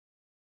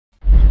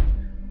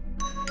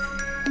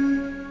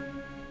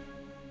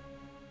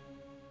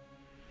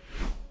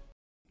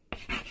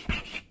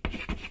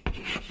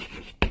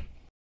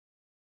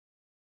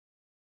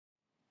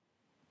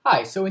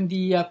Hi, so in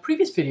the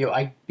previous video,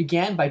 I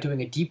began by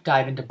doing a deep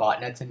dive into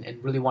botnets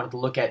and really wanted to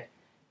look at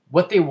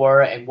what they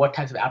were and what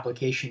types of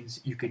applications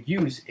you could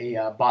use a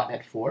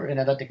botnet for. And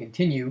I'd like to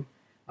continue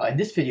in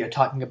this video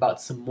talking about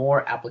some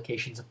more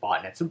applications of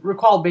botnets. So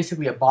recall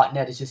basically a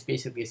botnet is just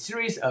basically a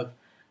series of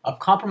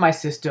compromised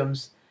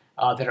systems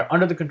that are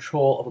under the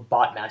control of a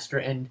bot master.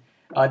 And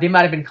they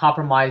might have been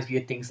compromised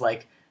via things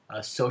like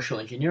social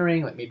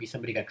engineering, like maybe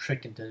somebody got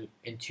tricked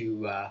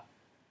into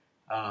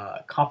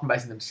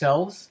compromising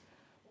themselves,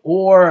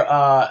 or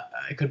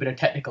it could have been a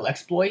technical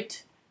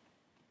exploit.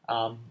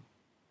 Um,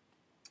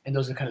 and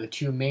those are kind of the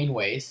two main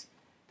ways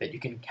that you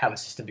can have a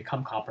system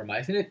become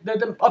compromised. And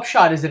the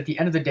upshot is that at the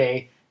end of the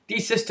day,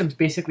 these systems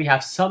basically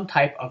have some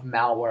type of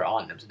malware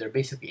on them. So they're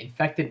basically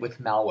infected with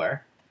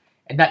malware.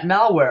 And that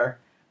malware,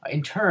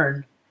 in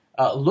turn,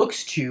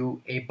 looks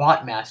to a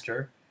bot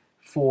master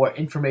for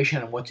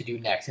information on what to do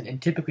next.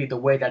 And typically the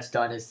way that's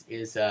done is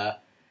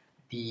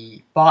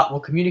the bot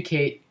will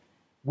communicate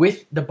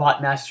with the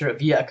bot master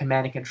via a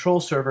command and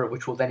control server,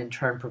 which will then in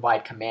turn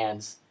provide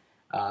commands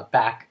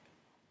back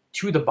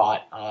to the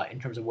bot in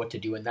terms of what to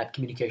do. And that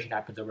communication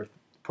happens over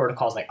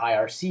protocols like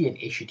IRC and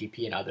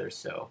HTTP and others.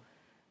 So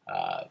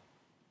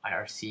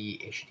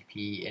IRC,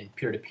 HTTP, and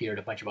peer-to-peer, and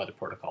a bunch of other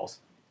protocols.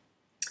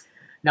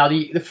 Now,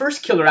 the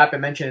first killer app I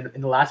mentioned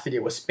in the last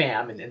video was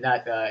spam, and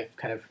that I've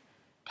kind of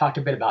talked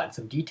a bit about in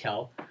some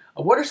detail.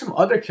 What are some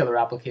other killer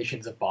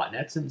applications of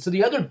botnets? And so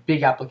the other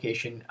big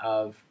application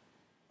of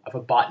a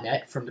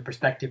botnet from the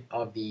perspective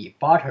of the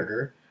bot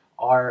herder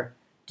are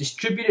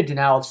distributed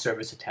denial of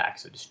service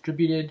attacks. So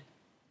distributed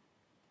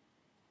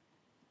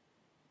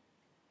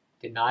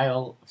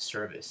denial of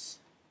service.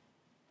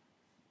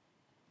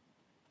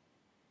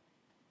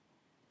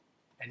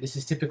 And this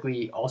is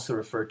typically also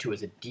referred to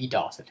as a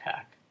DDoS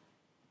attack.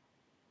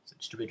 So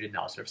distributed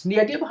denial of service. And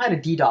the idea behind a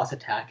DDoS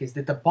attack is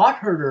that the bot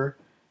herder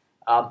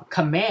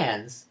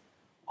commands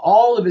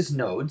all of his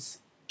nodes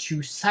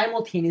to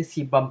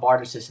simultaneously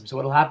bombard the system. So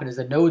what will happen is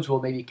the nodes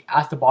will maybe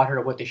ask the bot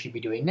herder what they should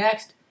be doing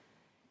next,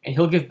 and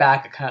he'll give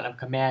back a kind of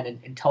command and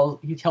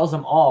he tells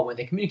them all when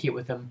they communicate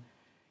with him,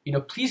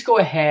 please go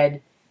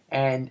ahead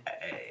and,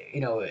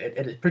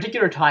 at a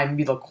particular time,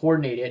 maybe they'll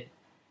coordinate it,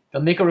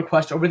 they'll make a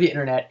request over the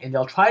internet, and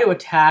they'll try to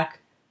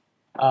attack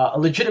a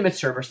legitimate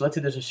server. So let's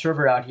say there's a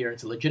server out here,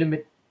 it's a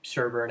legitimate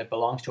server, and it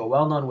belongs to a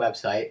well-known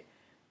website.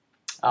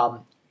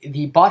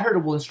 The bot herder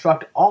will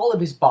instruct all of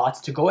his bots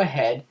to go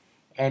ahead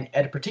and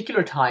at a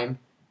particular time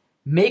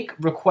make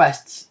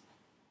requests,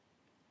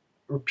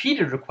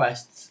 repeated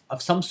requests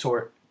of some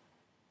sort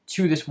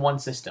to this one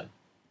system,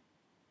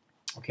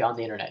 okay, on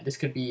the internet. This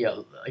could be,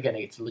 again,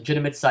 it's a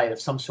legitimate site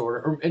of some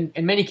sort, or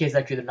in many cases,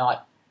 actually, they're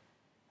not,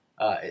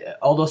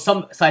 although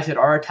some sites that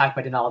are attacked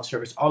by denial of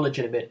service are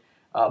legitimate,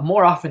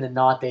 more often than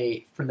not,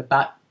 from the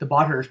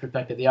bot herder's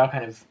perspective, they are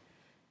kind of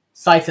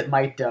sites that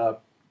might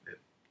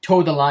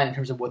toe the line in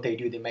terms of what they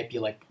do. They might be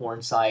like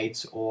porn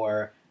sites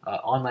or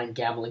online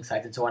gambling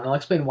sites and so on. I'll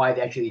explain why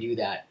they actually do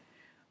that.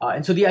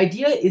 And so the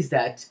idea is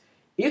that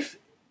if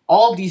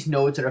all of these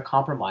nodes that are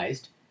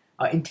compromised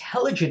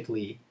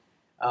intelligently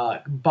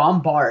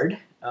bombard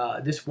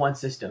this one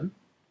system,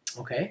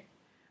 okay,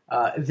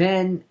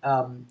 then,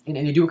 and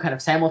they do it kind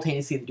of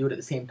simultaneously, they do it at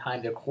the same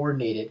time, they're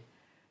coordinated,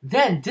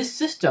 then this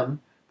system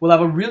will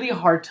have a really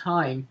hard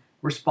time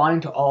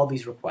responding to all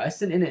these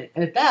requests. And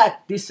at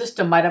that, this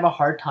system might have a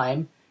hard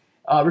time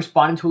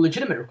responding to a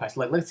legitimate request.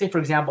 Like, let's say, for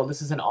example,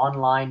 this is an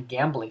online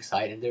gambling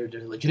site, and there's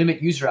a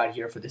legitimate user out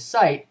here for this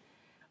site.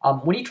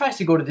 When he tries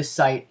to go to this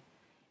site,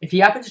 if he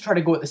happens to try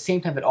to go at the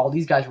same time that all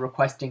these guys are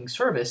requesting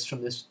service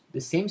from this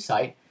same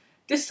site,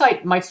 this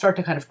site might start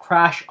to kind of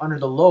crash under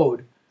the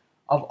load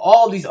of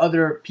all these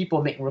other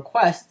people making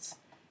requests,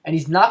 and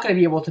he's not going to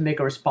be able to make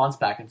a response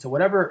back. And so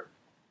whatever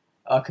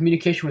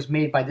communication was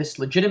made by this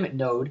legitimate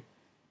node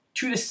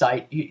to the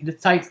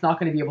site's not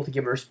going to be able to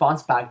give a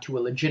response back to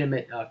a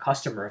legitimate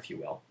customer, if you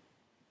will.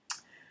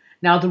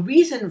 Now, the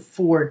reason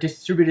for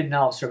distributed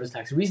denial of service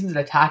attacks, the reasons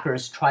that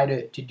attackers try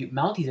to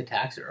mount these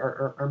attacks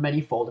are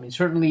manifold. I mean,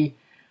 certainly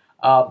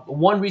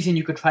one reason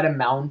you could try to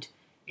mount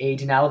a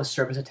denial of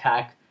service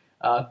attack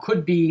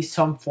could be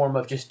some form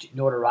of just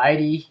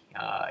notoriety.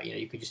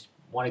 You could just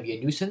want to be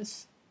a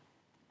nuisance.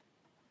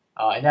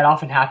 And that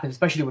often happens,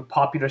 especially with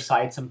popular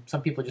sites.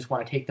 Some people just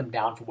want to take them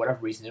down for whatever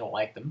reason. They don't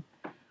like them.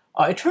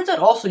 It turns out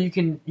also you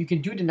can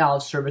do denial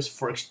of service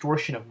for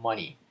extortion of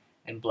money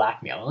and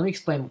blackmail. And let me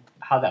explain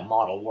how that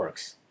model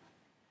works.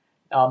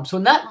 So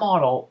in that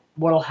model,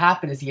 what will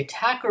happen is the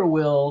attacker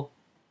will,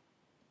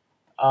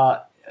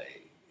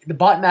 the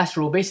bot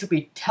master will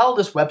basically tell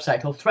this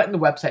website, he'll threaten the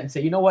website and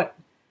say, you know what,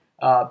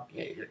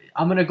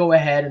 I'm going to go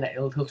ahead, and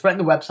he'll threaten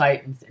the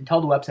website and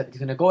tell the website that he's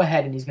going to go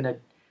ahead and he's going to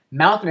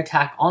mount an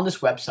attack on this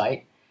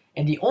website.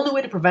 And the only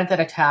way to prevent that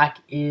attack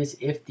is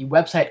if the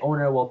website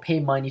owner will pay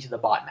money to the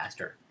bot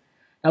master.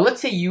 Now,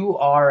 let's say you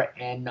are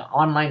an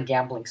online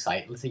gambling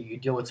site. Let's say you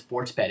deal with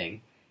sports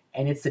betting,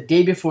 and it's the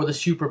day before the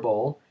Super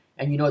Bowl,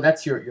 and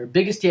that's your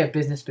biggest day of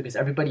business because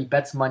everybody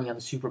bets money on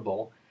the Super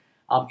Bowl.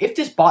 If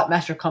this bot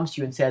master comes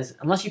to you and says,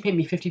 unless you pay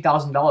me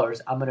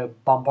 $50,000, I'm going to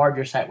bombard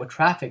your site with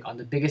traffic on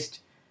the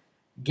biggest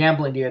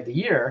gambling day of the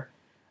year,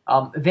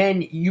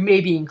 then you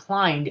may be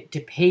inclined to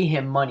pay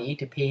him money,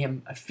 to pay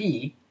him a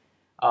fee,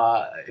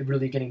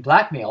 really getting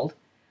blackmailed.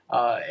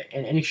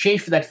 And in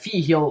exchange for that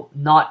fee, he'll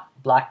not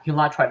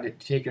try to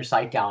take your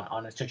site down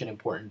on such an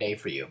important day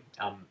for you.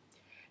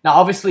 Now,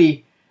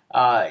 obviously,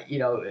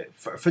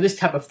 for this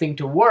type of thing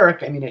to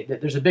work, I mean,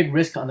 there's a big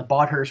risk on the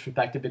bot herder's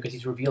perspective because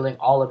he's revealing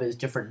all of his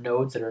different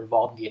nodes that are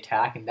involved in the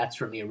attack, and that's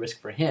certainly a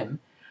risk for him.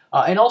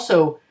 And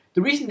also,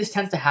 the reason this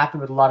tends to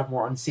happen with a lot of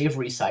more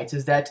unsavory sites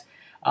is that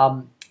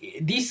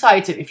these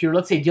sites, if you're,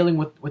 let's say, dealing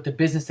with a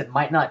business that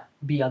might not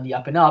be on the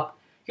up and up,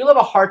 you'll have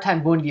a hard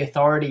time going to the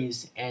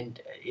authorities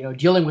and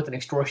dealing with an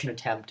extortion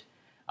attempt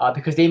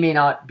because they may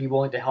not be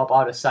willing to help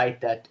out a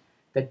site that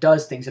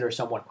does things that are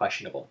somewhat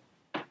questionable.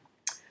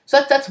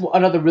 So that's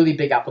another really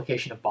big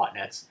application of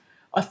botnets.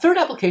 A third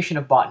application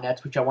of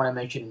botnets, which I want to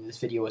mention in this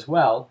video as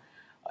well,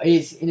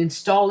 is in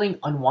installing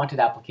unwanted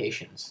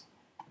applications.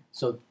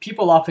 So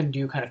people often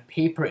do kind of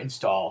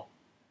pay-per-install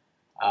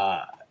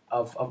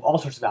of all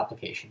sorts of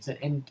applications.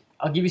 And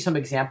I'll give you some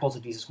examples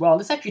of these as well.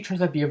 This actually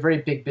turns out to be a very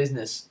big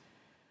business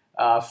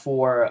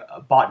for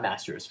bot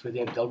masters, where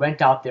they'll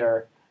rent out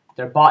their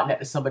botnet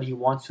to somebody who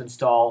wants to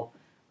install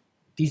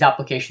these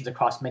applications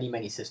across many,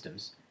 many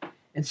systems.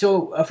 And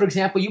so, for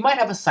example, you might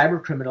have a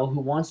cyber criminal who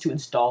wants to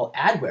install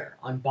adware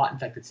on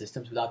bot-infected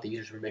systems without the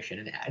user's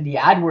permission. And the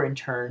adware, in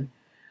turn,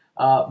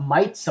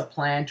 might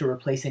supplant to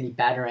replace any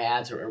banner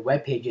ads or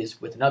web pages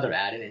with another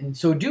ad. And in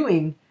so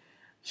doing,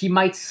 he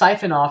might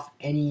siphon off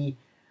any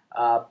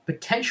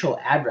potential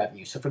ad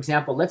revenue. So, for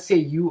example, let's say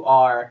you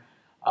are,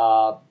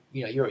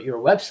 you're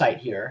a website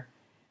here,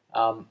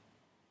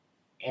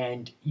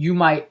 and you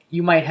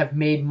might have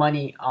made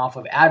money off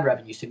of ad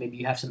revenue. So maybe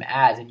you have some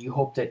ads, and you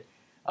hope that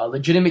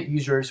legitimate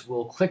users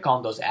will click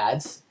on those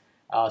ads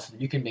so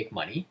that you can make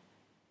money.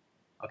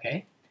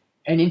 Okay,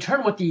 and in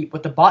turn, what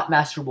the bot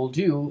master will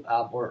do,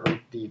 or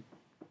the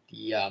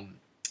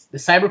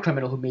cyber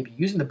criminal who may be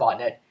using the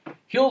botnet,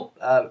 he'll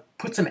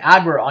put some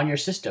adware on your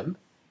system,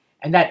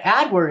 and that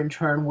adware in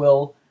turn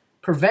will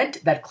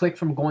prevent that click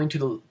from going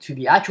to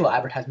the actual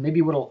advertisement.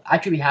 Maybe what will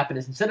actually happen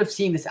is, instead of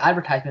seeing this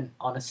advertisement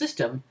on a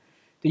system,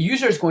 the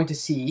user is going to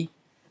see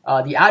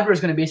the adware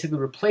is going to basically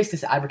replace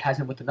this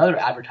advertisement with another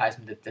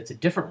advertisement that's a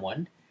different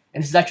one,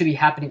 and this is actually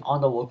happening on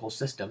the local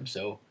system.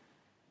 So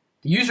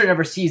the user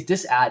never sees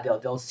this ad;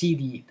 they'll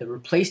see the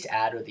replaced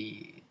ad or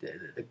the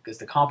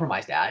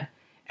compromised ad,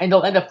 and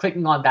they'll end up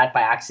clicking on that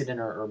by accident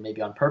or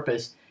maybe on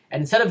purpose.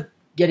 And instead of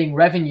getting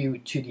revenue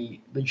to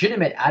the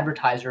legitimate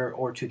advertiser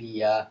or to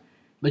the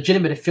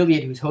legitimate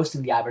affiliate who's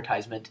hosting the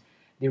advertisement,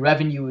 the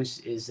revenue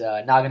is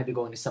now going to be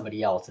going to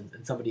somebody else, and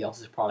somebody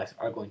else's products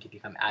are going to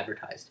become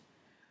advertised.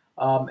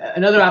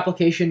 Another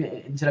application,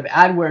 instead of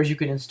adware, is you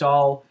can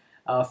install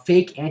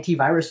fake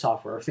antivirus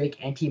software or fake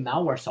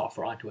anti-malware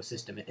software onto a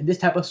system. And this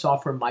type of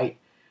software might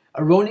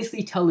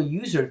erroneously tell the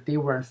user that they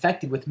were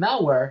infected with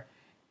malware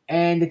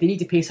and that they need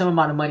to pay some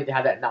amount of money to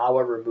have that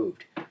malware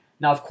removed.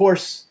 Now, of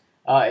course,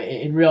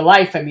 in real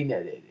life, I mean,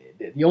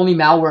 the only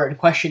malware in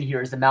question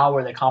here is the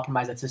malware that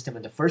compromised that system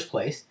in the first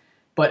place.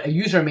 But a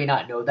user may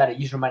not know that. A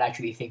user might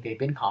actually think they've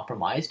been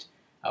compromised,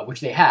 which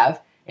they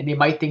have, and they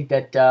might think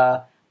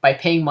that by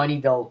paying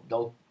money,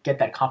 they'll get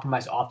that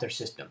compromise off their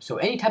system. So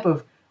any type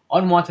of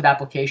unwanted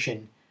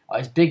application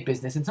is big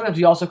business, and sometimes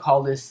we also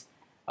call this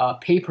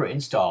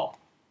pay-per-install.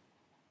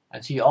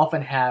 And so you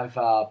often have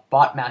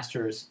bot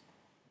masters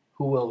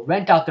who will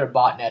rent out their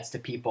botnets to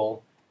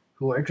people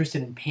who are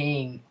interested in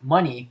paying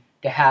money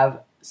to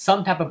have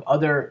some type of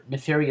other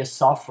nefarious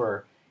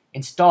software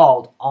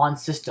installed on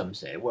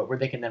systems where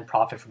they can then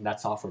profit from that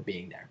software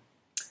being there.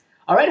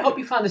 All right, I hope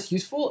you found this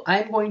useful.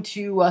 I'm going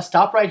to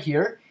stop right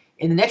here.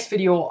 In the next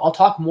video, I'll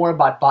talk more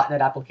about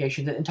botnet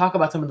applications and talk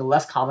about some of the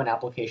less common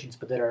applications,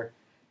 but that are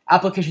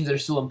applications that are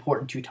still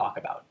important to talk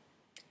about.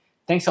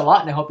 Thanks a lot,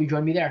 and I hope you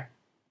join me there.